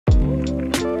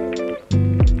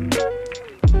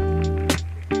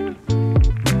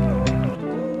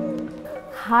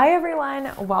Hi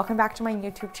everyone, welcome back to my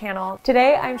YouTube channel.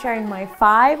 Today I'm sharing my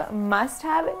 5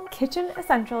 must-have kitchen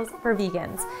essentials for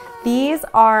vegans. These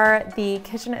are the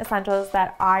kitchen essentials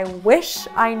that I wish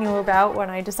I knew about when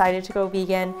I decided to go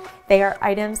vegan. They are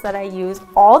items that I use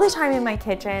all the time in my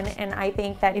kitchen, and I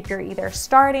think that if you're either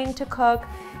starting to cook,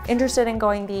 interested in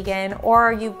going vegan,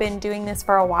 or you've been doing this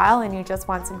for a while and you just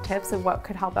want some tips of what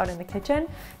could help out in the kitchen,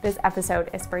 this episode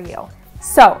is for you.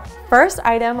 So, first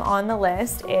item on the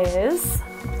list is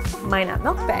my nut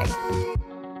milk bag.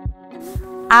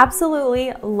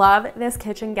 Absolutely love this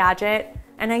kitchen gadget,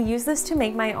 and I use this to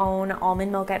make my own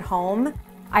almond milk at home.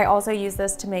 I also use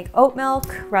this to make oat milk.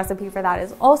 Recipe for that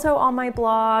is also on my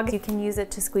blog. You can use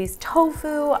it to squeeze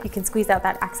tofu. You can squeeze out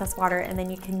that excess water, and then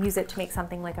you can use it to make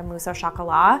something like a mousse au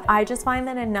chocolat. I just find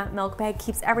that a nut milk bag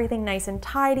keeps everything nice and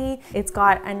tidy. It's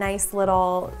got a nice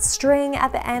little string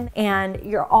at the end, and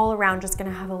you're all around just gonna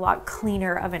have a lot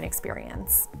cleaner of an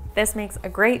experience. This makes a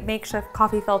great makeshift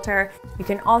coffee filter. You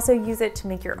can also use it to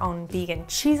make your own vegan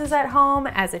cheeses at home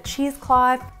as a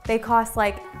cheesecloth. They cost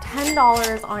like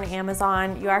 $10 on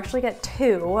Amazon. You actually get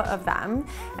 2 of them.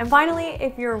 And finally,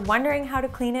 if you're wondering how to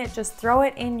clean it, just throw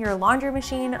it in your laundry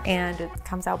machine and it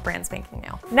comes out brand spanking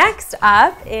new. Next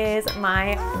up is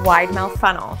my wide mouth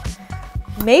funnel.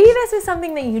 Maybe this is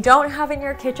something that you don't have in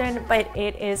your kitchen, but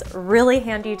it is really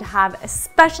handy to have,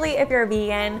 especially if you're a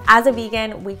vegan. As a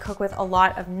vegan, we cook with a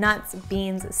lot of nuts,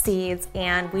 beans, seeds,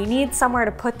 and we need somewhere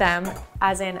to put them,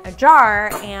 as in a jar,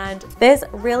 and this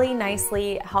really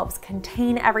nicely helps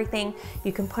contain everything.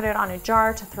 You can put it on a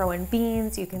jar to throw in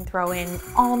beans, you can throw in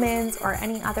almonds or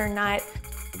any other nut.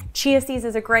 Chia seeds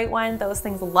is a great one. Those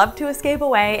things love to escape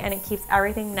away, and it keeps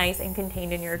everything nice and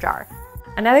contained in your jar.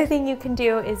 Another thing you can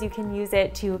do is you can use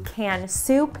it to can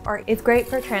soup, or it's great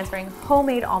for transferring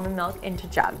homemade almond milk into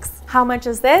jugs. How much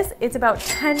is this? It's about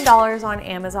 $10 on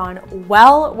Amazon.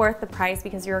 Well worth the price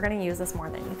because you're gonna use this more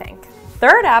than you think.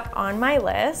 Third up on my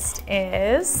list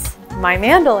is my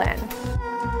mandolin.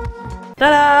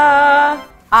 Ta-da!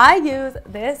 I use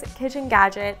this kitchen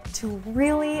gadget to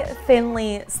really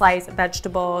thinly slice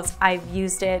vegetables. I've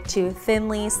used it to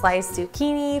thinly slice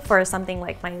zucchini for something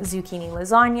like my zucchini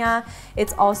lasagna.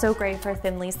 It's also great for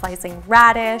thinly slicing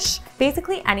radish,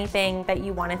 basically anything that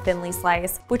you want to thinly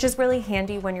slice, which is really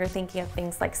handy when you're thinking of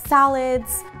things like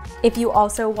salads. If you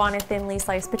also want to thinly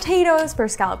slice potatoes for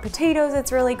scalloped potatoes,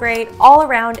 it's really great. All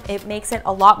around, it makes it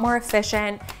a lot more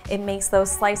efficient. It makes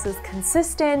those slices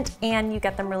consistent, and you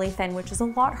get them really thin, which is a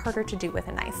lot harder to do with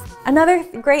a knife. Another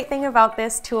great thing about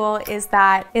this tool is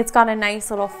that it's got a nice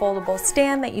little foldable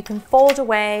stand that you can fold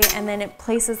away, and then it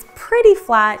places pretty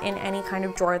flat in any kind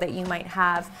of drawer that you might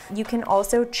have. You can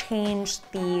also change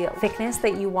the thickness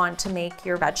that you want to make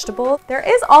your vegetable. There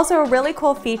is also a really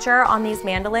cool feature on these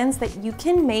mandolins that you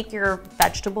can make your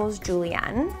vegetables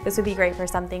julienne. This would be great for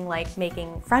something like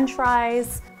making French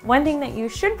fries. One thing that you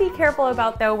should be careful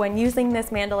about though when using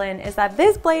this mandolin is that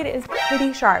this blade is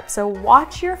pretty sharp, so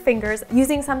watch your fingers.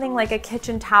 Using something like a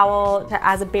kitchen towel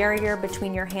as a barrier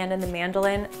between your hand and the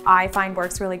mandolin, I find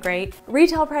works really great.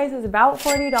 Retail price is about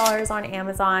 $40 on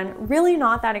Amazon, really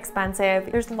not that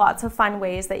expensive. There's lots of fun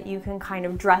ways that you can kind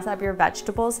of dress up your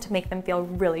vegetables to make them feel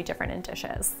really different in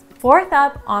dishes. Fourth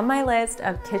up on my list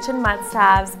of kitchen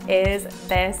must-haves is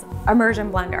this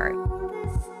immersion blender.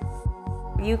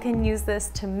 You can use this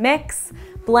to mix,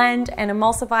 blend, and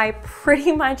emulsify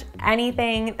pretty much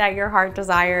anything that your heart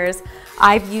desires.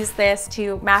 I've used this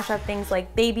to mash up things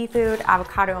like baby food,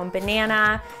 avocado, and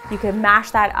banana. You can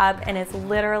mash that up and it's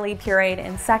literally pureed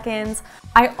in seconds.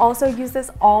 I also use this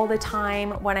all the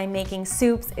time when I'm making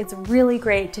soups. It's really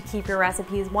great to keep your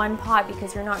recipes one pot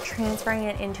because you're not transferring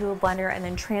it into a blender and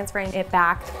then transferring it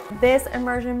back. This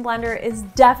immersion blender is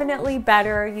definitely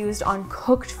better used on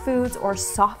cooked foods or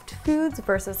soft foods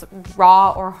versus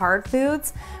raw or hard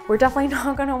foods. We're definitely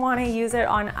not going to want to use it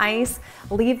on ice.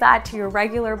 Leave that to your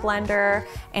regular blender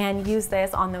and use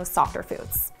this on those softer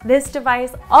foods. This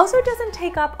device also doesn't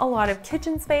take up a lot of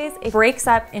kitchen space. It breaks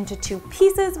up into 2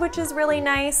 pieces, which is really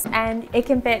nice, and it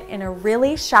can fit in a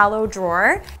really shallow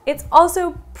drawer. It's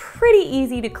also pretty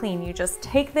easy to clean. You just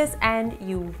take this end,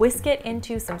 you whisk it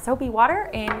into some soapy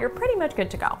water, and you're pretty much good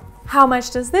to go. How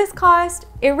much does this cost?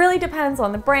 It really depends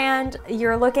on the brand.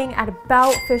 You're looking at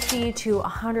about $50 to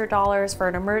 $100 for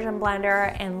an immersion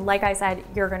blender, and like I said,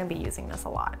 you're gonna be using this a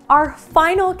lot. Our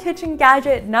final kitchen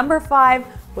gadget, number 5,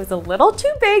 was a little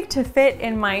too big to fit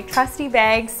in my trusty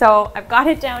bag, so I've got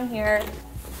it down here.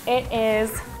 It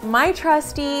is my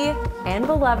trusty and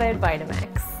beloved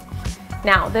Vitamix.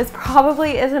 Now, this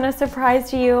probably isn't a surprise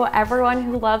to you. Everyone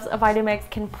who loves a Vitamix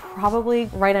can probably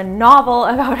write a novel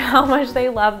about how much they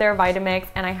love their Vitamix,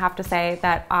 and I have to say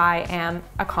that I am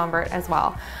a convert as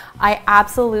well. I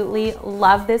absolutely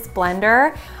love this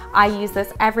blender. I use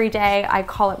this every day. I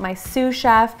call it my sous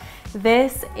chef.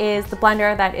 This is the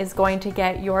blender that is going to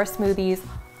get your smoothies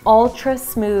ultra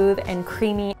smooth and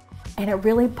creamy, and it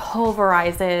really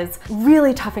pulverizes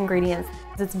really tough ingredients.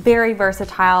 It's very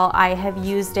versatile. I have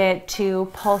used it to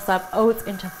pulse up oats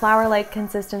into flour-like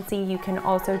consistency. You can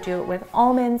also do it with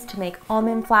almonds to make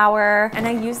almond flour. And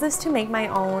I use this to make my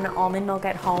own almond milk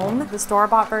at home. The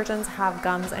store-bought versions have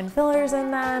gums and fillers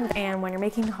in them. And when you're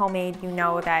making homemade, you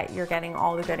know that you're getting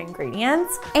all the good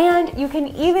ingredients. And you can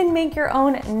even make your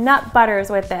own nut butters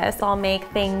with this. I'll make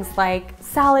things like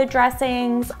salad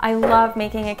dressings. I love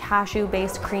making a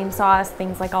cashew-based cream sauce,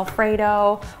 things like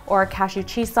Alfredo or cashew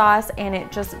cheese sauce, and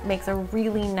it just makes a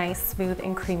really nice, smooth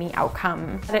and creamy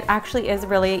outcome. But it actually is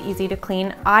really easy to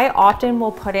clean. I often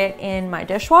will put it in my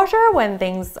dishwasher when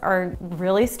things are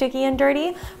really sticky and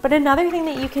dirty. But another thing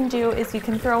that you can do is you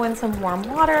can throw in some warm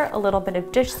water, a little bit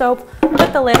of dish soap,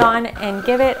 put the lid on and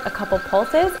give it a couple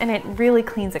pulses, and it really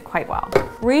cleans it quite well.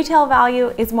 Retail value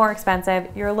is more expensive.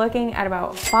 You're looking at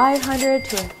about $500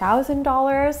 to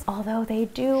 $1,000, although they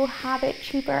do have it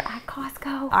cheaper at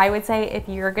Costco. I would say if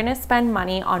you're gonna spend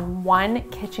money on one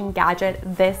kitchen gadget,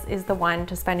 this is the one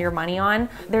to spend your money on.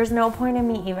 There's no point in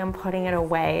me even putting it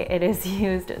away. It is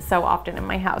used so often in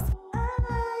my house.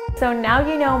 So now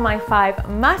you know my 5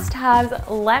 must-haves.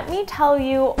 Let me tell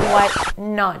you what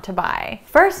not to buy.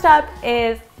 First up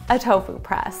is a tofu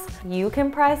press. You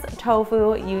can press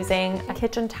tofu using a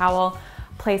kitchen towel,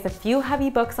 place a few heavy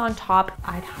books on top.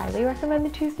 I'd highly recommend the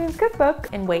 2 Spoons Cookbook,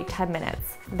 and wait 10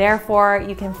 minutes. Therefore,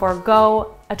 you can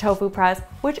forego a tofu press,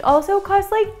 which also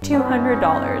costs like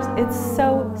 $200. It's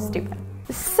so stupid.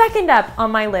 Second up on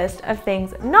my list of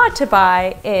things not to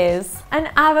buy is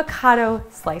an avocado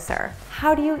slicer.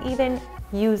 How do you even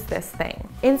use this thing?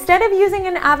 Instead of using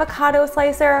an avocado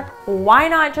slicer, why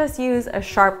not just use a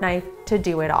sharp knife to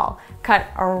do it all? Cut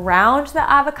around the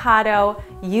avocado,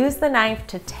 use the knife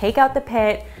to take out the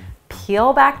pit,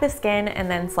 peel back the skin,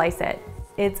 and then slice it.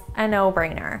 It's a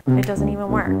no-brainer. It doesn't even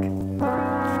work.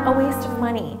 A waste of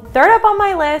money. Third up on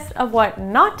my list of what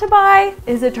not to buy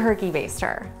is a turkey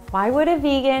baster. Why would a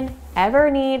vegan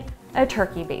ever need a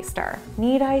turkey baster?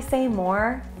 Need I say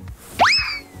more?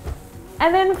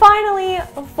 And then finally,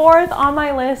 fourth on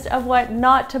my list of what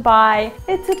not to buy,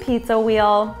 it's a pizza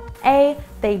wheel.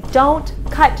 They don't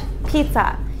cut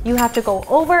pizza. You have to go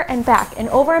over and back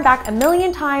a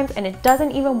million times, and it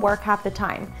doesn't even work half the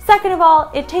time. Second of all,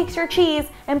 it takes your cheese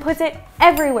and puts it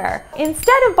everywhere.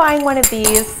 Instead of buying one of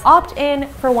these, opt in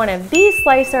for one of these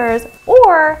slicers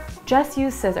or just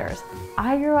use scissors.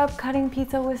 I grew up cutting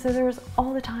pizza with scissors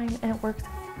all the time, and it works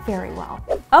very well.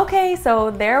 Okay, so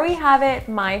there we have it,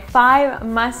 my 5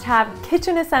 must-have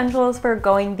kitchen essentials for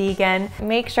going vegan.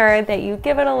 Make sure that you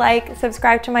give it a like,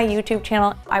 subscribe to my YouTube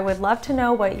channel. I would love to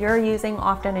know what you're using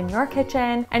often in your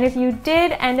kitchen. And if you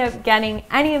did end up getting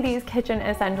any of these kitchen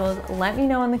essentials, let me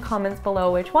know in the comments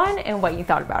below which one and what you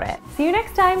thought about it. See you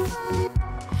next time.